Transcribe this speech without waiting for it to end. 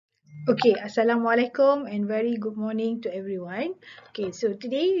Okay, Assalamualaikum and very good morning to everyone. Okay, so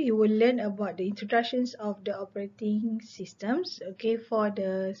today you will learn about the introductions of the operating systems, okay, for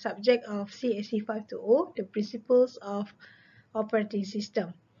the subject of CSC520, the principles of operating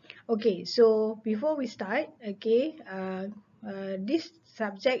system. Okay, so before we start, okay, this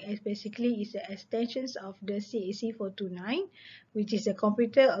subject is basically the extensions of the CSC429, which is a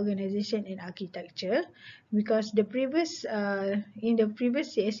computer organization and architecture. Because in the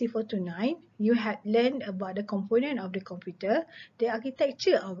previous CSC429, you had learned about the component of the computer, the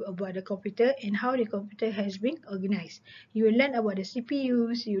architecture about the computer, and how the computer has been organized. You will learn about the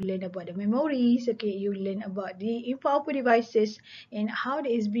CPUs, you learn about the memories, okay, you learn about the input-output devices, and how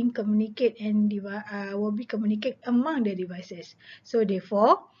it is being communicated and will be communicated among the devices. So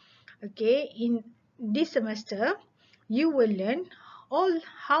therefore, okay, in this semester, you will learn all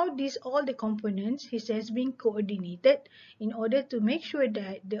the components has been coordinated in order to make sure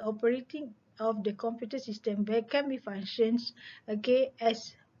that the operating of the computer system can be functions, okay,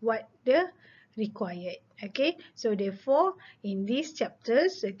 as what the required. Okay, so therefore in these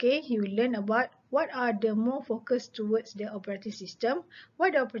chapters, okay, you will learn about what are the more focus towards the operating system,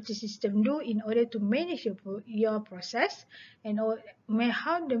 what the operating system do in order to manage your process, and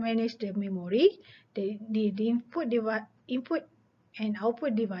how to manage the memory, the input and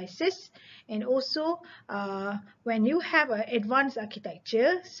output devices, and also when you have an advanced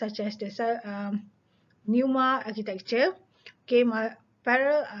architecture such as the NUMA architecture, okay,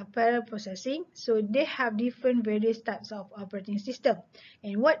 parallel processing, so they have different various types of operating system,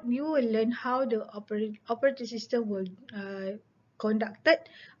 and what you will learn how the operating system will conducted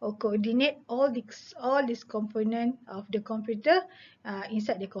or coordinate all these component of the computer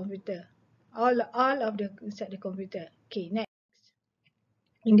inside the computer, all of the inside the computer. Okay, next.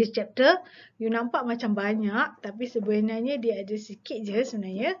 In this chapter, you nampak macam banyak, tapi sebenarnya dia ada sikit je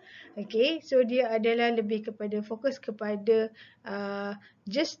sebenarnya. Okay, so dia adalah lebih kepada fokus kepada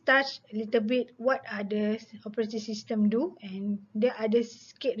just touch a little bit what are the operating system do, and dia ada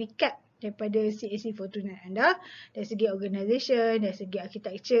sikit recap daripada CSC429 anda, dari segi organisation, dari segi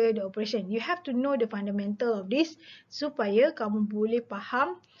architecture, the operation. You have to know the fundamental of this supaya kamu boleh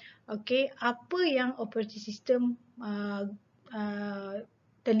faham, okay, apa yang operating system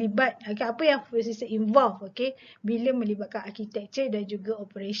terlibat, okay, apa yang system involve, okay, bila melibatkan architecture dan juga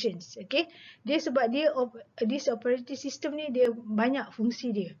operations, okay. Dia sebab dia this operating system ni dia banyak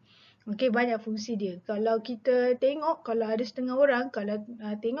fungsi dia. Okay, banyak fungsi dia. Kalau kita tengok, kalau ada setengah orang, kalau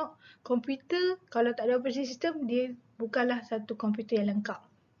tengok komputer, kalau tak ada operating system, dia bukanlah satu komputer yang lengkap.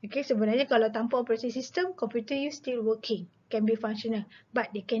 Okay, sebenarnya kalau tanpa operating system, computer you still working, can be functional, but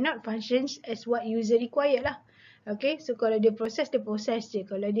they cannot function as what user require lah. Okay, so kalau dia proses je.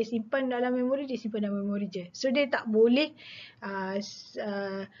 Kalau dia simpan dalam memori, dia simpan dalam memori je. So dia tak boleh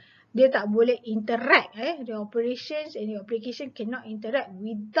interact. The operations and the application cannot interact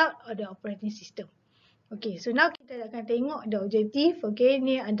without the operating system. Okay, so now kita akan tengok the objective. Okay,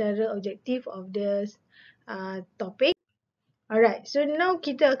 ni antara objective of the topic. Alright, so now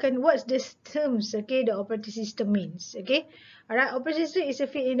kita akan what's the terms, okay, the operating system means, okay. Alright, operating system is a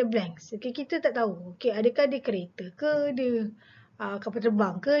fill in the blanks. Okay, kita tak tahu, okay, adakah dia kereta ke, dia kapal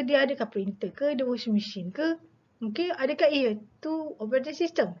terbang ke, dia adakah printer ke, dia washing machine ke, okay, adakah ia tu operating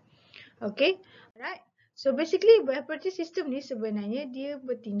system, okay. Alright, so basically operating system ni sebenarnya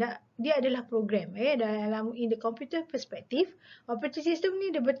dia adalah program, dalam in the computer perspective, operating system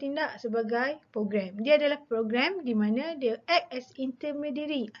ni dia bertindak sebagai program. Dia adalah program di mana dia act as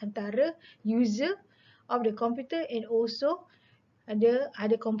intermediary antara user of the computer and also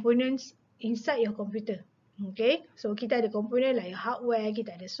ada components inside your computer. Okay, so kita ada component like hardware,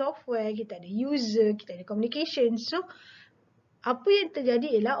 kita ada software, kita ada user, kita ada communication. So apa yang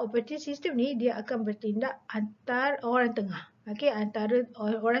terjadi ialah operating system ni dia akan bertindak antara orang tengah. Okay, antara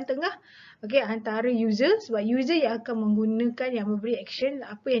orang tengah, okay, antara user, sebab user yang akan menggunakan, yang memberi action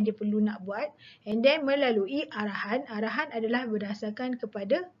apa yang dia perlu nak buat, and then melalui arahan. Arahan adalah berdasarkan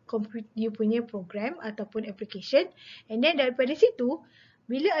kepada you punya program ataupun application, and then daripada situ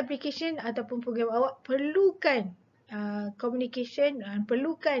bila application ataupun program awak perlukan communication dan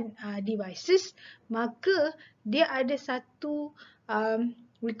perlukan devices, maka dia ada satu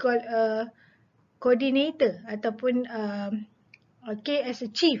we call coordinator ataupun okay, as a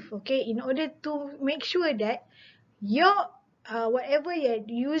chief, okay, in order to make sure that your whatever your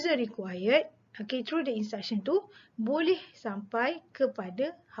user required, okay, through the instruction tu boleh sampai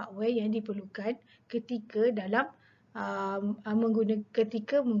kepada hardware yang diperlukan ketika dalam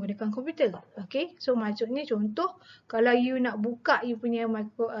ketika menggunakan komputer. Okay, so maksudnya contoh kalau you nak buka you punya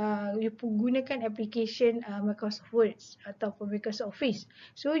you gunakan application Microsoft Word ataupun Microsoft Office,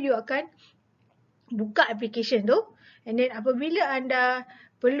 so you akan buka application tu, and then apabila anda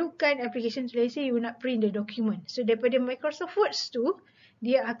perlukan application tu, let's say you nak print the document, so daripada Microsoft Word tu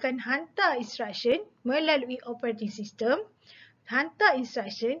dia akan hantar instruction melalui operating system, hantar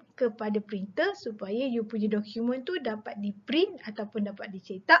instruction kepada printer supaya you punya dokumen tu dapat di-print ataupun dapat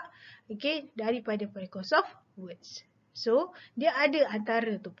dicetak, okay, daripada Microsoft Word. So dia ada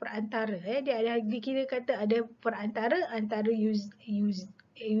antara tu, perantara, dia ada, kita kata ada perantara antara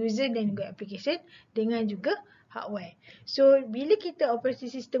user dan juga application dengan juga hardware. So bila kita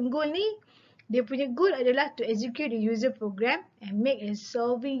operating system goal ni, dia punya goal adalah to execute the user program and make and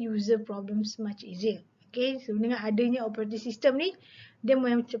solving user problems much easier. Okay, so dengan adanya operating system ni, dia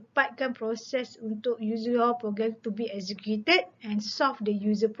memcepatkan proses untuk user program to be executed and solve the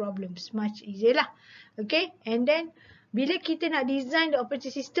user problems much easier lah. Okay, and then bila kita nak design the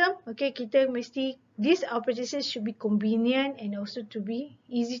operating system, okay, kita mesti, this operating system should be convenient and also to be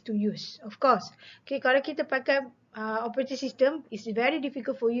easy to use, of course. Okay, kalau kita pakai operating system, it's very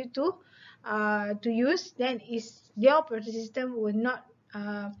difficult for you to use, then your operating system will not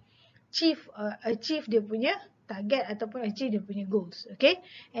achieve dia punya target ataupun achieve dia punya goals. Okay,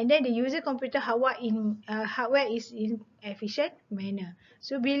 and then the user computer hardware is in efficient manner.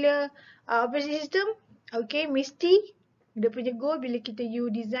 So bila operating system, okay, mesti dia punya goal, bila kita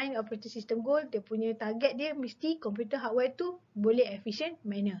design operating system goal, dia punya target dia mesti computer hardware tu boleh efficient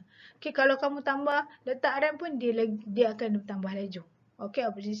manner. Okay, kalau kamu tambah letak RAM pun dia akan tambah laju. Okay,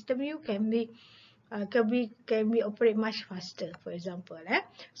 operating system you can be operate much faster, for example.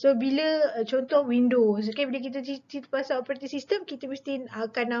 So bila contoh Windows, okay, bila kita cerita pasal operating system, kita mesti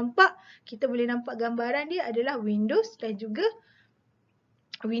akan nampak, kita boleh nampak gambaran dia adalah Windows dan juga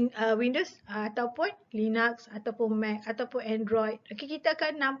Windows ataupun Linux ataupun Mac ataupun Android. Okay, kita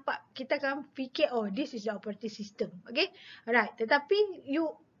akan nampak, kita akan fikir, oh, this is the operating system. Okay, alright. Tetapi you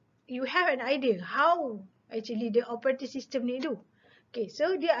have an idea how actually the operating system ni do. Okay,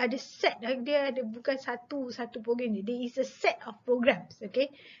 so dia ada set, dia ada bukan satu program dia is a set of programs, okay,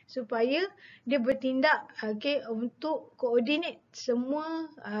 supaya dia bertindak, okay, untuk coordinate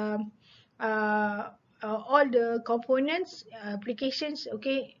semua all the components, applications,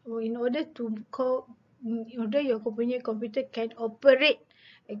 okay, in order your computer can operate,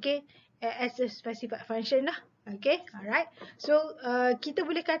 okay, as a specified function lah. Okay, alright. So kita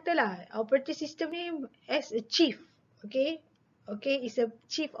boleh katalah operating system ni as a chief, okay, is a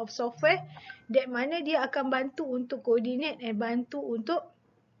chief of software, that mana dia akan bantu untuk coordinate and bantu untuk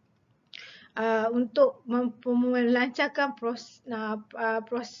melancarkan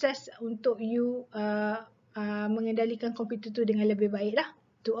proses untuk you mengendalikan komputer tu dengan lebih baik lah.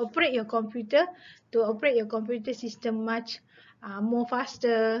 To operate your computer system much more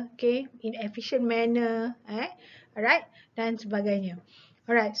faster, okay, in efficient manner, alright, dan sebagainya.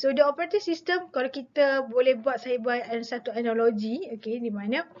 Alright, so the operating system, kalau kita boleh buat, saya buat satu analogi, okay, di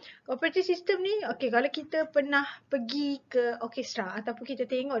mana operating system ni, okay, kalau kita pernah pergi ke orkestra ataupun kita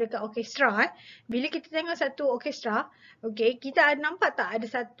tengok dekat orkestra, bila kita tengok satu orkestra, okay, kita nampak tak ada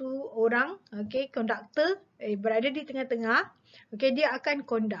satu orang, okay, conductor berada di tengah-tengah, okay, dia akan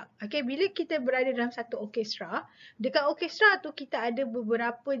conduct. Okay, bila kita berada dalam satu orkestra, dekat orkestra tu kita ada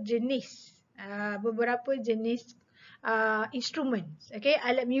beberapa jenis instruments, okay,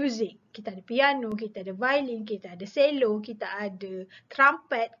 alat muzik. Kita ada piano, kita ada violin, kita ada cello, kita ada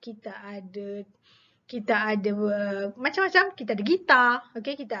trumpet, kita ada macam-macam, kita ada gitar,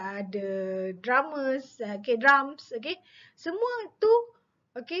 okay, kita ada drums, okay, semua tu,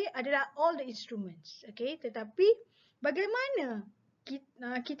 okay, adalah all the instruments, okay, tetapi bagaimana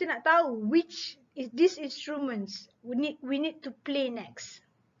kita nak tahu which is these instruments we need to play next?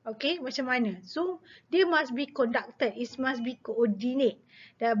 Okay, macam mana? So, dia must be conducted. It must be coordinated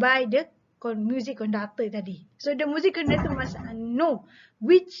by the music conductor tadi. So, the music conductor must know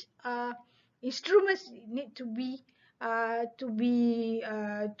which instruments need to be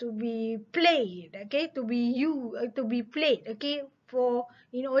played. Okay, to be played. Okay,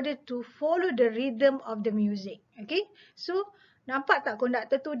 in order to follow the rhythm of the music. Okay, so nampak tak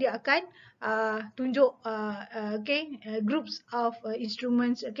conductor tu dia akan tunjuk groups of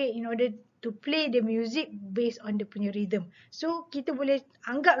instruments, okay, in order to play the music based on the punya rhythm. So kita boleh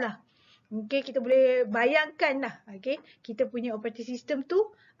anggap lah, okay, kita boleh bayangkan lah, okay, kita punya operating system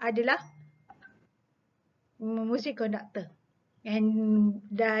tu adalah music conductor, dan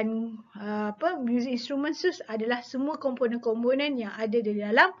music instruments tu adalah semua komponen-komponen yang ada di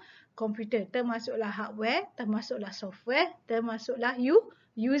dalam komputer, termasuklah hardware, termasuklah software, termasuklah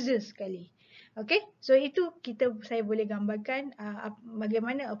user sekali. Okay, so itu saya boleh gambarkan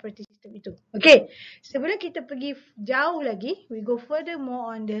bagaimana operating system itu. Okay, sebelum kita pergi jauh lagi, we go further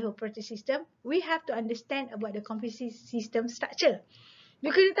more on the operating system, we have to understand about the computer system structure.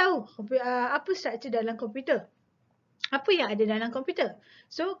 You kena tahu apa struktur dalam komputer. Apa yang ada dalam komputer.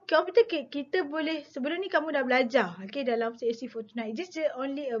 So, komputer kita boleh, sebelum ni kamu dah belajar, okay, dalam CSC520. Just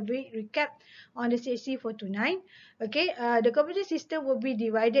only a brief recap on the CSC520. Okay, the computer system will be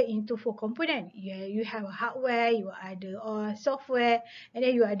divided into 4 components. You have a hardware, you ada software, and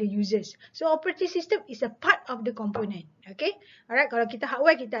then you ada users. So, operating system is a part of the component. Okay, alright, kalau kita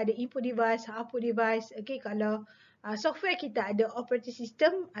hardware, kita ada input device, output device. Okay, kalau software kita ada operating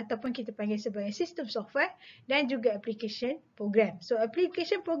system ataupun kita panggil sebagai system software dan juga application program. So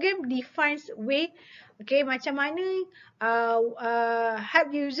application program defines way, okay, macam mana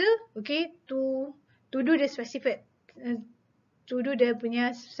help user, okay, to do the specific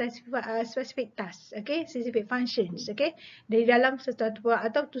specific task, okay, specific functions, okay, dari dalam sesuatu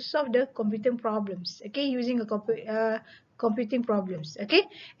atau to solve the computing problems, okay, using a computing problems, okay.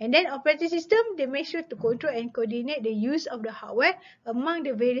 And then operating system, they make sure to control and coordinate the use of the hardware among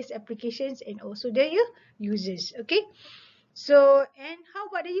the various applications and also their users, okay. So, and how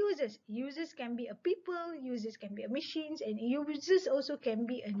about the users? Users can be a people, users can be a machines, and users also can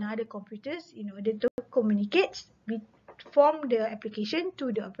be another computers in order to communicate from the application to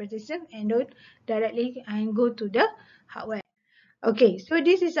the operating system and don't directly and go to the hardware. Okay, so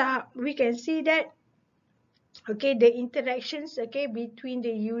this is we can see that, okay, the interactions, okay, between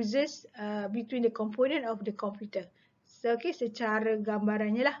the users, between the component of the computer. So, okay, secara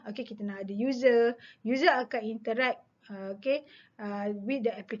gambarannya lah, okay, kita nak ada user akan interact, okay, with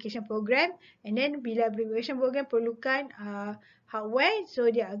the application program, and then bila application program perlukan hardware,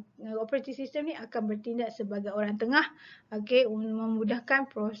 so dia operating system ni akan bertindak sebagai orang tengah, okay, memudahkan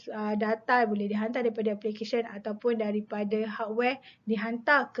data boleh dihantar daripada application ataupun daripada hardware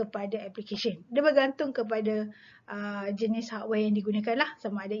dihantar kepada application. Dia bergantung kepada jenis hardware yang digunakan lah,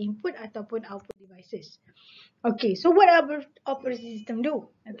 sama ada input ataupun output devices. Okay, so what our operating system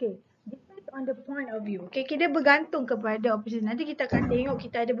do? Okay, depends on the point of view. Okay, kita bergantung kepada operating system. Nanti kita akan tengok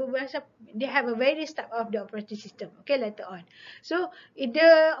kita ada beberapa, they have a various type of the operating system. Okay, later on. So,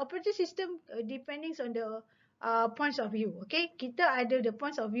 the operating system depending on the points of view. Okay, kita ada the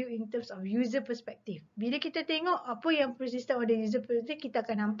points of view in terms of user perspective. Bila kita tengok apa yang operating system ada user perspective, kita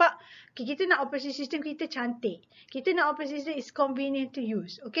akan nampak kita nak operating system kita cantik. Kita nak operating system is convenient to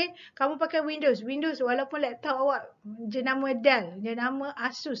use. Okay, kamu pakai Windows walaupun laptop awak jenama Dell, jenama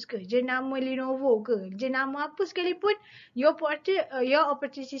Asus ke, jenama Lenovo ke, jenama apa sekalipun, your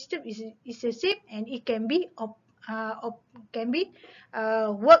operating system is the same and it can be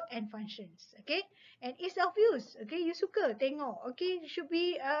work and functions. Okay, and ease of use, okay, you suka tengok, okay, should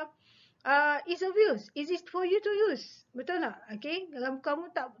be ease of use, easy for you to use, betul tak? Okay, kalau kamu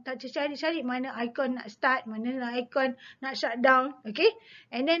tak cari mana icon nak start, mana icon nak shut down, okay,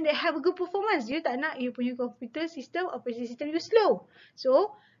 and then they have a good performance, you tak nak you punya computer system, operating system you slow.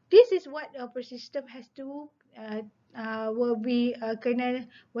 So this is what the operating system has to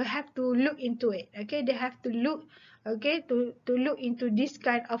will have to look into it. Okay, they have to look, okay, to look into this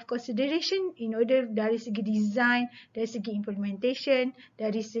kind of consideration in order dari segi design, dari segi implementation,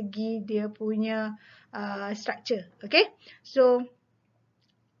 dari segi dia punya structure. Okay, so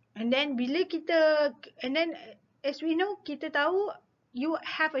and then as we know, kita tahu you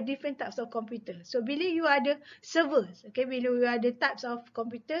have a different types of computer. So bila you ada servers, okay, bila you ada types of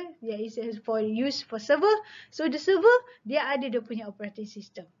computer, there is for use for server. So the server dia ada dia punya operating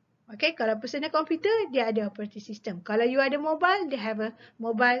system. Okay, kalau personal computer dia ada operating system. Kalau you ada mobile, they have a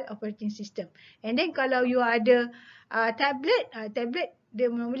mobile operating system. And then kalau you ada tablet dia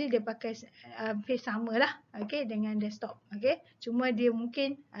normally dia pakai hampir sama lah, okay, dengan desktop. Okay, cuma dia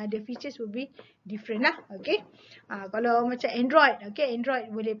mungkin the features will be different lah. Okay, kalau macam Android, okay, Android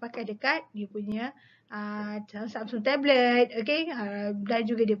boleh pakai dekat dia punya Samsung tablet, okay, dan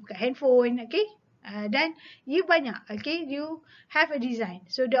juga dia pakai handphone, okay. Dan you banyak, okay, you have a design.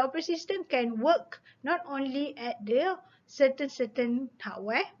 So the operating system can work not only at the certain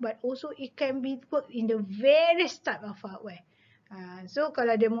hardware, but also it can be worked in the various type of hardware. So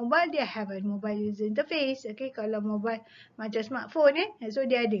kalau dia mobile, dia have a mobile user interface, okay. Kalau mobile macam smartphone, so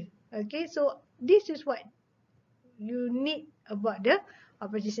dia ada, okay. So this is what you need about the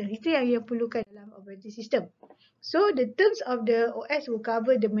operating system. Itu yang perlukan dalam operating system. So the terms of the OS will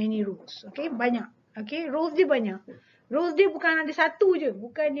cover the many rules, okay, banyak, okay, rules dia banyak. Rules dia bukan ada satu je,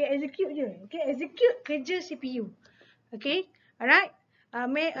 bukan dia execute je, okay, execute kerja CPU, okay, alright.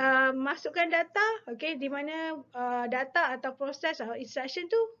 masukkan data, okay, di mana data atau proses atau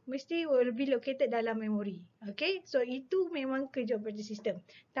instruction tu mesti will be located dalam memori. Okay, so itu memang kerja operating system.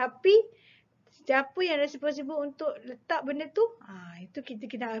 Tapi siapa yang responsible untuk letak benda tu, itu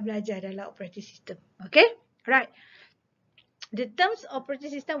kita kena belajar dalam operating system. Okay, right. The terms operating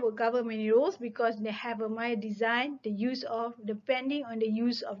system will cover many roles because they have a mild design, the use of, depending on the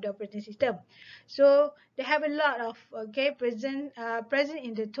use of the operating system. So they have a lot of present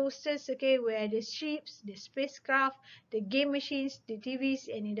in the toasters, okay, where the ships, the spacecraft, the game machines, the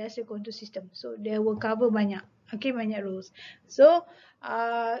TVs, and industrial control system. So they will cover banyak, okay, banyak roles. So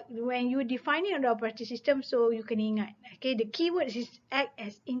when you defining the operating system, so you can ingat, okay, the keyword is act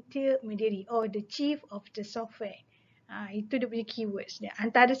as intermediary or the chief of the software. Itu dia punya keywords dia.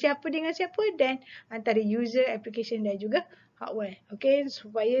 Antara siapa dengan siapa dan antara user, application dan juga hardware. Okay,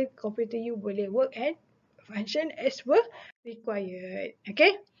 supaya komputer you boleh work and function as per required.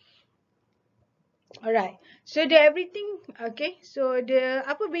 Okay. Alright, so the everything, okay, so the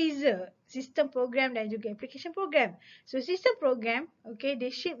apa beza sistem program dan juga application program. So system program, okay, they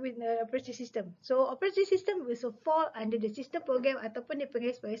ship with the operating system. So operating system will fall under the system program ataupun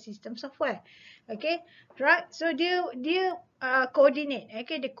dipanggil sebagai system software. Okay, right, so dia coordinate,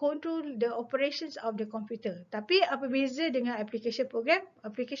 okay, they control the operations of the computer. Tapi apa beza dengan application program?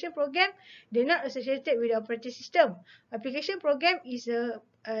 Application program, they're not associated with the operating system. Application program is a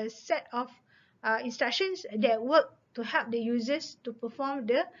set of instructions that work to help the users to perform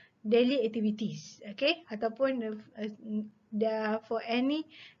the daily activities, okay, ataupun for any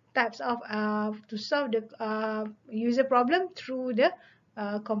types of to solve the user problem through the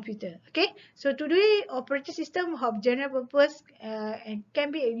computer. Okay, so today operating system have general purpose and can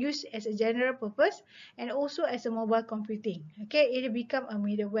be used as a general purpose and also as a mobile computing. Okay, it become a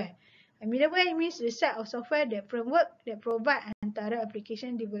middleware. A middleware means the set of software that framework that provide antara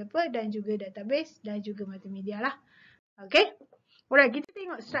application developer dan juga database dan juga multimedia lah. Okay. Alright, kita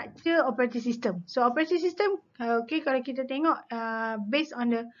tengok structure operating system. So operating system, okay, kalau kita tengok based on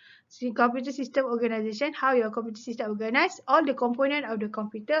the computer system organization, how your computer system organized, all the component of the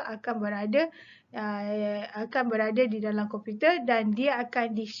computer akan berada di dalam komputer dan dia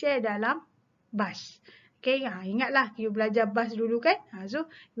akan di-share dalam bus. Okay, ingatlah you belajar bus dulu kan? So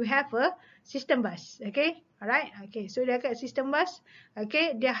you have a system bus. Okay, alright. Okay, so dia akan system bus.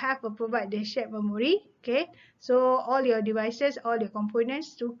 Okay, they have a provide the shared memory. Okay, so all your devices, all your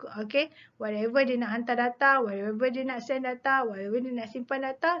components to, okay, whatever dia nak hantar data, whatever dia nak send data, whatever dia nak simpan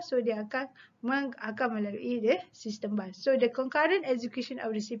data, so dia akan melalui the system bus. So the concurrent execution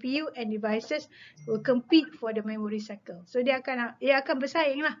of the CPU and devices will compete for the memory cycle. So dia akan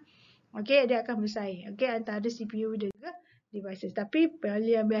bersaing lah. Okay, dia akan bersaing, okay, antara CPU dan juga devices. Tapi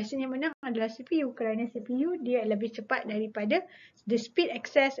yang biasanya menang adalah CPU kerana CPU dia lebih cepat daripada the speed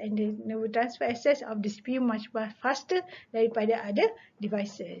access and the transfer access of the CPU much faster daripada other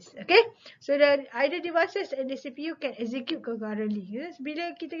devices. Okay, so the either devices and the CPU can execute concurrently.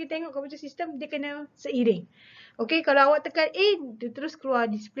 Bila kita tengok computer system, dia kena seiring. Okay, kalau awak tekan A, dia terus keluar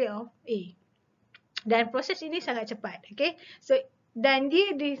display of A. Dan proses ini sangat cepat. Okay, so dan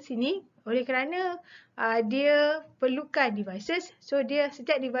dia di sini oleh kerana dia perlukan devices, so dia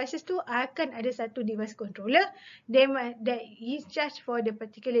setiap devices tu akan ada satu device controller that is charged for the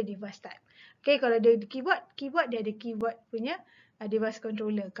particular device type. Okay, kalau dia keyboard dia ada keyboard punya device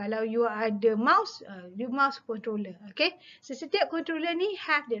controller. Kalau you ada mouse, dia mouse controller. Okay, so setiap controller ni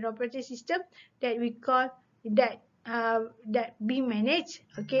have the operating system that we call that be managed,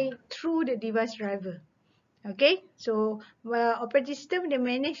 okay, through the device driver. Okay, so operating system dia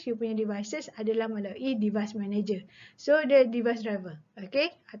manage you punya devices adalah melalui device manager. So the device driver,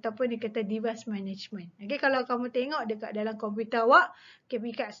 okay, ataupun dia kata device management. Okay, kalau kamu tengok dekat dalam komputer awak, okay,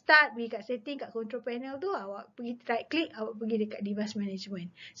 pergi kat start, pergi kat setting, kat control panel tu, awak pergi right click, awak pergi dekat device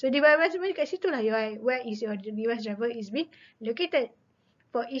management. So device management kat situ lah where is your device driver is being located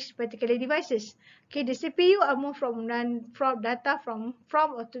for each particular devices. Okay, the CPU are moved from data from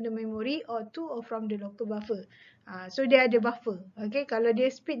or to the memory or to or from the local buffer. So dia ada buffer. Okay, kalau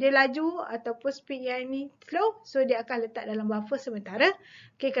dia speed dia laju ataupun speed yang ni slow, so dia akan letak dalam buffer sementara.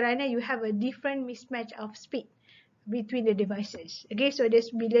 Okay, kerana you have a different mismatch of speed between the devices. Okay, so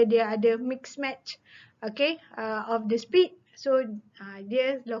bila dia ada mix match, okay, of the speed, so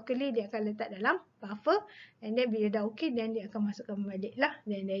dia locally dia akan letak dalam buffer, and then bila dah okay, then dia akan masukkan balik lah,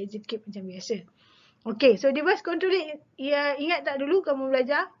 dan dia execute macam biasa. Okay, so device controller, ingat tak dulu kamu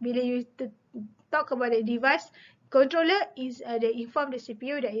belajar bila you talk about the device controller is they inform the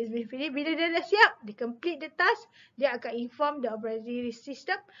CPU that is been finished. Bila dia dah siap, dia complete the task, dia akan inform the operating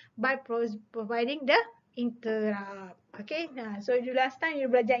system by providing the interrupt. Okay, so last time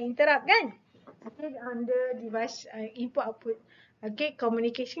you belajar interrupt kan? Okay, on the device input output. Okay,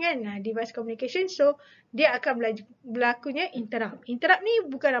 communication kan, device communication. So dia akan berlakunya interrupt. Interrupt ni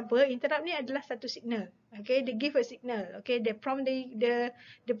bukan apa, interrupt ni adalah satu signal. Okay, they give a signal. Okay, they prompt the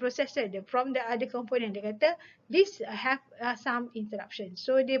processor, they prompt the other component. Dia kata this have some interruption.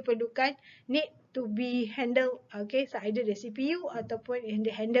 So dia perlukan need to be handled. Okay, so either the CPU ataupun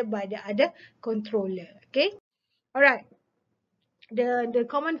handled by the other controller. Okay, alright. The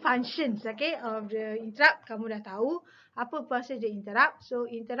common functions, okay, of the interrupt kamu dah tahu apa proses the interrupt. So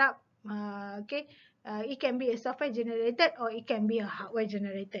interrupt it can be a software generated or it can be a hardware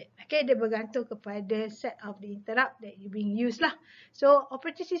generated. Okay, dia bergantung kepada set of the interrupt that you being used lah. So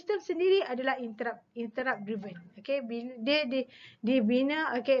operating system sendiri adalah interrupt driven. Okay, dia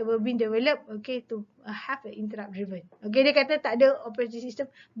dibina, okay, will be developed, okay, to have an interrupt driven. Okay, dia kata tak ada operating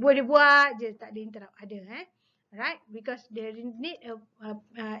system boleh buat je tak ada interrupt, ada right, because they need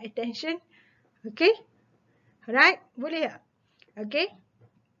attention. Okay, right, boleh tak? Okay,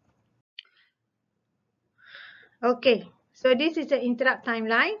 okay, so this is the interrupt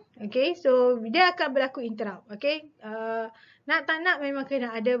timeline. Okay, so dia akan berlaku interrupt. Okay, nak tak nak memang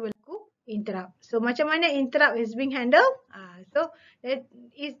kena ada berlaku interrupt. So macam mana interrupt is being handled? So that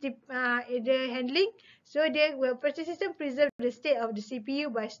is the handling. So the operating system preserve the state of the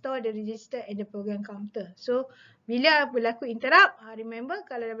CPU by store the register and the program counter. So bila berlaku interrupt, remember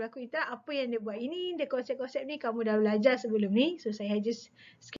kalau dah berlaku interrupt, apa yang dia buat ini, dia konsep-konsep ni kamu dah belajar sebelum ni. So saya just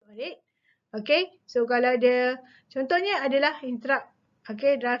skip balik. Okay, so kalau dia contohnya adalah interrupt,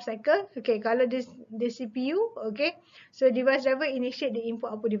 okay, drive cycle. Okay, kalau the CPU, okay, so device driver initiate the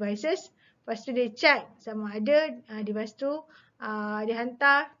input output devices. Lepas tu dia check sama ada device tu dia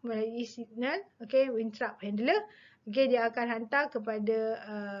hantar melalui signal, okay, interrupt handler. Okay, dia akan hantar kepada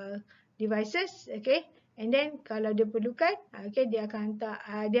devices, okay, and then kalau dia perlukan, okay, dia akan hantar,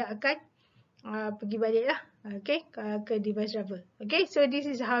 dia akan pergi balik lah, okay, ke device driver. Okay, so this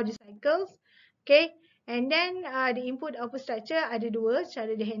is how the cycles. Okay, and then the input output structure ada dua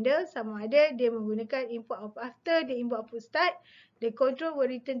cara dia handle, sama ada dia menggunakan input output. After the input output start, the control will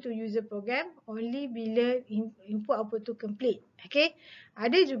return to user program only bila input output tu complete. Okay,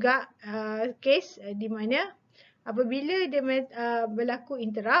 ada juga case di mana apabila dia berlaku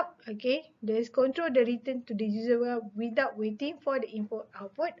interrupt, okay, the control the return to the user without waiting for the input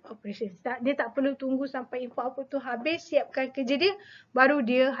output operation start. Dia tak perlu tunggu sampai input output tu habis, siapkan kerja dia, baru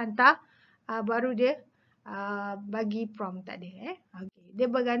dia hantar, baru dia bagi prompt tadi. Okay. Dia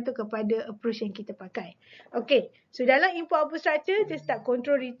bergantung kepada approach yang kita pakai. Okay, so dalam input output structure, dia start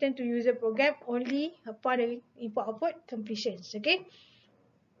control return to user program only upon the input output completions. Okay,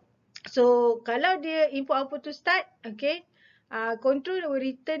 so kalau dia input output tu start, okay, control will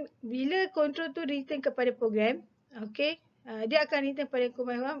return, bila control tu return kepada program, okay, dia akan return pada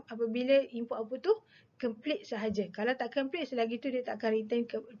program apabila input output tu complete sahaja. Kalau tak complete selagi tu dia tak akan return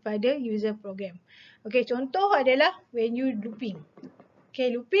kepada user program. Okay, contoh adalah when you looping.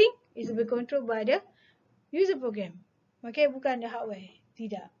 Okay, looping is controlled by the user program. Okay, bukan the hardware.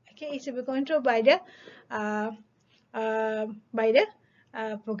 Tidak. Okay, it's controlled by the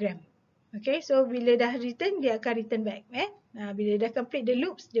program. Okay, so bila dah return, dia akan return back. Bila dah complete the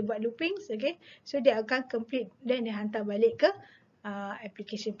loops, dia buat loopings. Okay, so dia akan complete dan dia hantar balik ke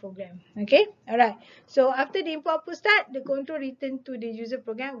application program. Okay, alright. So after the input output start, the control return to the user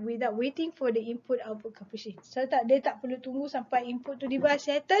program without waiting for the input output completion. So dia tak perlu tunggu sampai input to device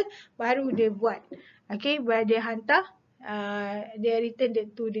settle, baru dia buat. Okay, baru dia hantar, dia return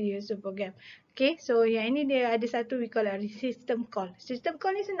to the user program. Okay, so yang ini dia ada satu we call a system call. System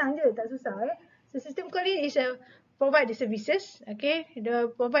call ni senang je, tak susah. So system call ni is provide the services, okay, they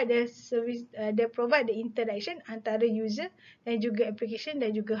provide the service, they provide the interaction antara user dan juga application dan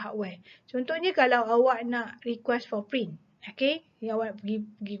juga hardware. Contohnya kalau awak nak request for print, okay, awak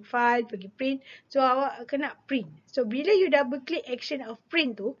pergi file, pergi print, so awak kena print. So bila you double click action of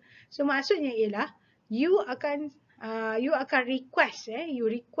print tu, so maksudnya ialah you akan request, you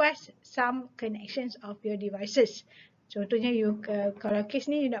request some connections of your devices. Contohnya kalau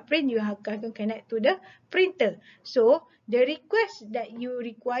case ni you nak print, you akan connect to the printer. So the request that you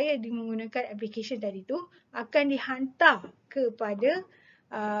require menggunakan application tadi tu akan dihantar kepada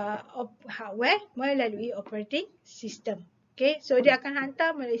hardware melalui operating system. Okay, so dia akan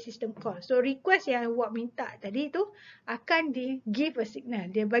hantar melalui system call. So request yang awak minta tadi tu akan give a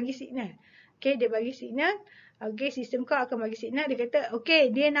signal, dia bagi signal. Okay, dia bagi signal. Okay, sistem call akan bagi signal, dia kata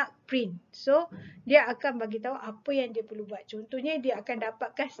okay, dia nak print. So dia akan bagi tahu apa yang dia perlu buat. Contohnya dia akan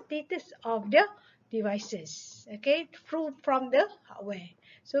dapatkan status of the devices, okay, from the hardware.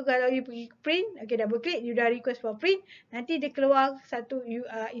 So kalau you pergi print, okay, double click, you dah request for print, nanti dia keluar satu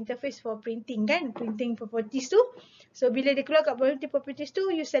interface for printing kan, printing properties tu. So bila dia keluar kat printing properties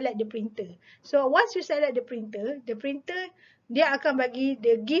tu, you select the printer. So once you select the printer dia akan bagi,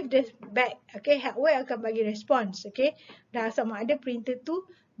 dia give the back, okay, hardware akan bagi response, okay, dah sama ada printer tu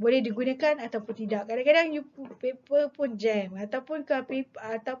boleh digunakan ataupun tidak. Kadang-kadang you paper pun jam ataupun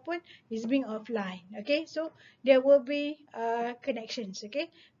is being offline. Okay, so there will be connections, okay,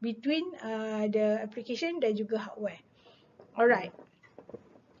 between the application dan juga hardware. Alright.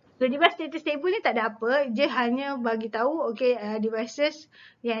 So device status table ni tak ada apa, dia hanya bagi tahu okay devices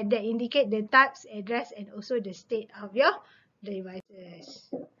that indicate the types, address and also the state of your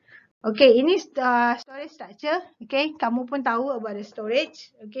devices. Okay, ini storage structure. Okay, kamu pun tahu about the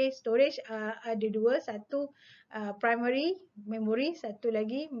storage. Okay, storage ada dua, satu primary memory, satu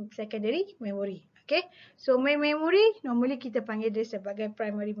lagi secondary memory. Okay, so main memory normally kita panggil dia sebagai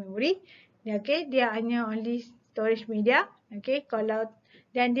primary memory. Okay, dia hanya only storage media. Okay, kalau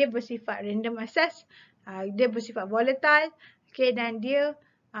dan dia bersifat random access, dia bersifat volatile. Okay, dan dia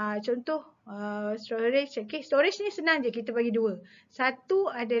contoh storage. Okay, storage ni senang je, kita bagi dua. Satu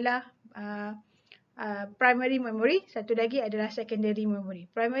adalah primary memory, satu lagi adalah secondary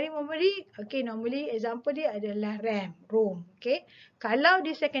memory. Primary memory, okay, normally example dia adalah RAM, ROM. Okay, kalau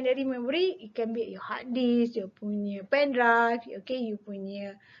di secondary memory, it can be your hard disk, you punya pen drive, okay, you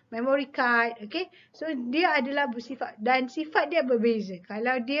punya memory card. Okay, so dia adalah bersifat dan sifat dia berbeza.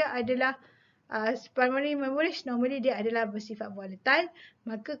 Kalau dia adalah primary memory, normally dia adalah bersifat volatile.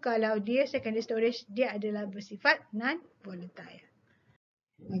 Maka kalau dia secondary storage, dia adalah bersifat non-volatile.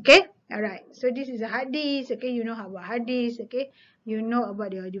 Okay, alright. So this is a hard disk. Okay, you know about hard disk. Okay, you know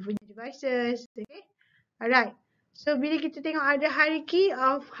about your different devices. Okay, alright. So bila kita tengok ada hierarchy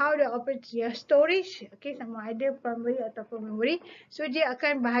of how the operate your storage, okay, sama ada primary ataupun memory. So dia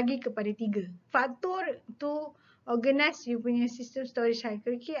akan bahagi kepada tiga. Faktor to organize you punya system storage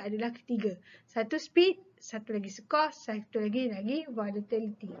hierarchy adalah ketiga. Satu speed, satu lagi cost, satu lagi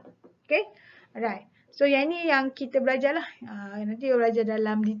volatility. Okay, alright. So yang ni yang kita belajar lah. Nanti belajar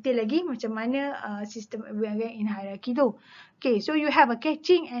dalam detail lagi macam mana sistem in hierarchy tu. Okay, so you have a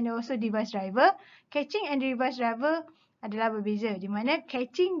caching and also device driver. Caching and device driver adalah berbeza. Di mana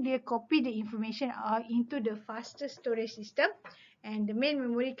caching dia copy the information into the faster storage system. And the main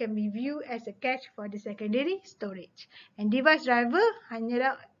memory can be viewed as a cache for the secondary storage. And device driver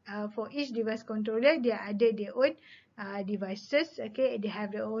hanyalah for each device controller, dia ada their own devices, okay, they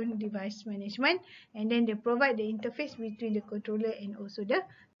have their own device management and then they provide the interface between the controller and also the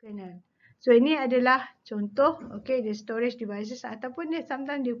kernel. So ini adalah contoh, okay, the storage devices ataupun dia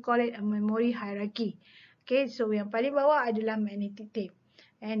sometimes they call it a memory hierarchy. Okay, so yang paling bawah adalah magnetic tape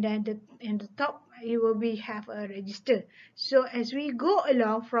and then the top it will be have a register. So as we go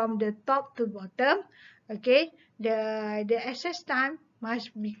along from the top to bottom, okay, the access time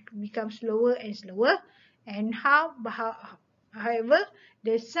must become slower and slower. And however,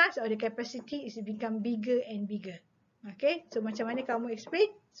 the size or the capacity is become bigger and bigger. Okay, so macam mana kamu explain?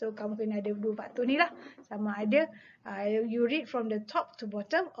 So kamu kena ada dua faktor ni lah. Sama ada you read from the top to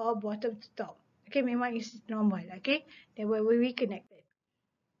bottom or bottom to top. Okay, memang is normal. Okay, they will be connected.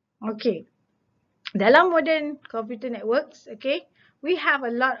 Okay, dalam modern computer networks, okay, we have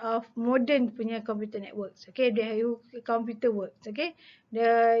a lot of modern punya computer networks. Okay, the computer works. Okay,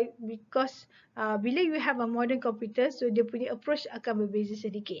 because bila you have a modern computer, so dia punya approach akan berbeza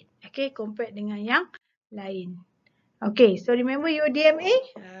sedikit. Okay, compared dengan yang lain. Okay, so remember your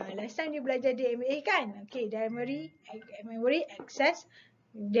DMA? Last time you belajar DMA kan? Okay, memory access,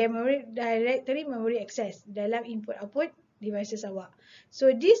 directory memory access dalam input-output devices awak. So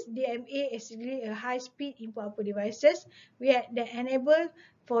this DMA is really a high-speed input-output devices that enable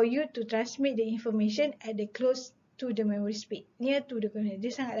for you to transmit the information at the close to the memory speed, near to the computer.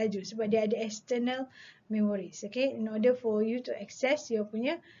 Dia sangat laju sebab dia ada external memories, okay, in order for you to access your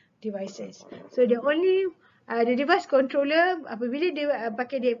punya devices. So the device controller, apabila dia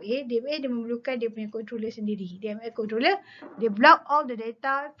pakai DMA dia memerlukan dia punya controller sendiri. DMA controller, dia block all the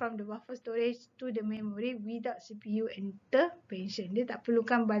data from the buffer storage to the memory without CPU intervention. Dia tak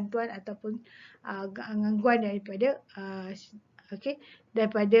perlukan bantuan ataupun gangguan daripada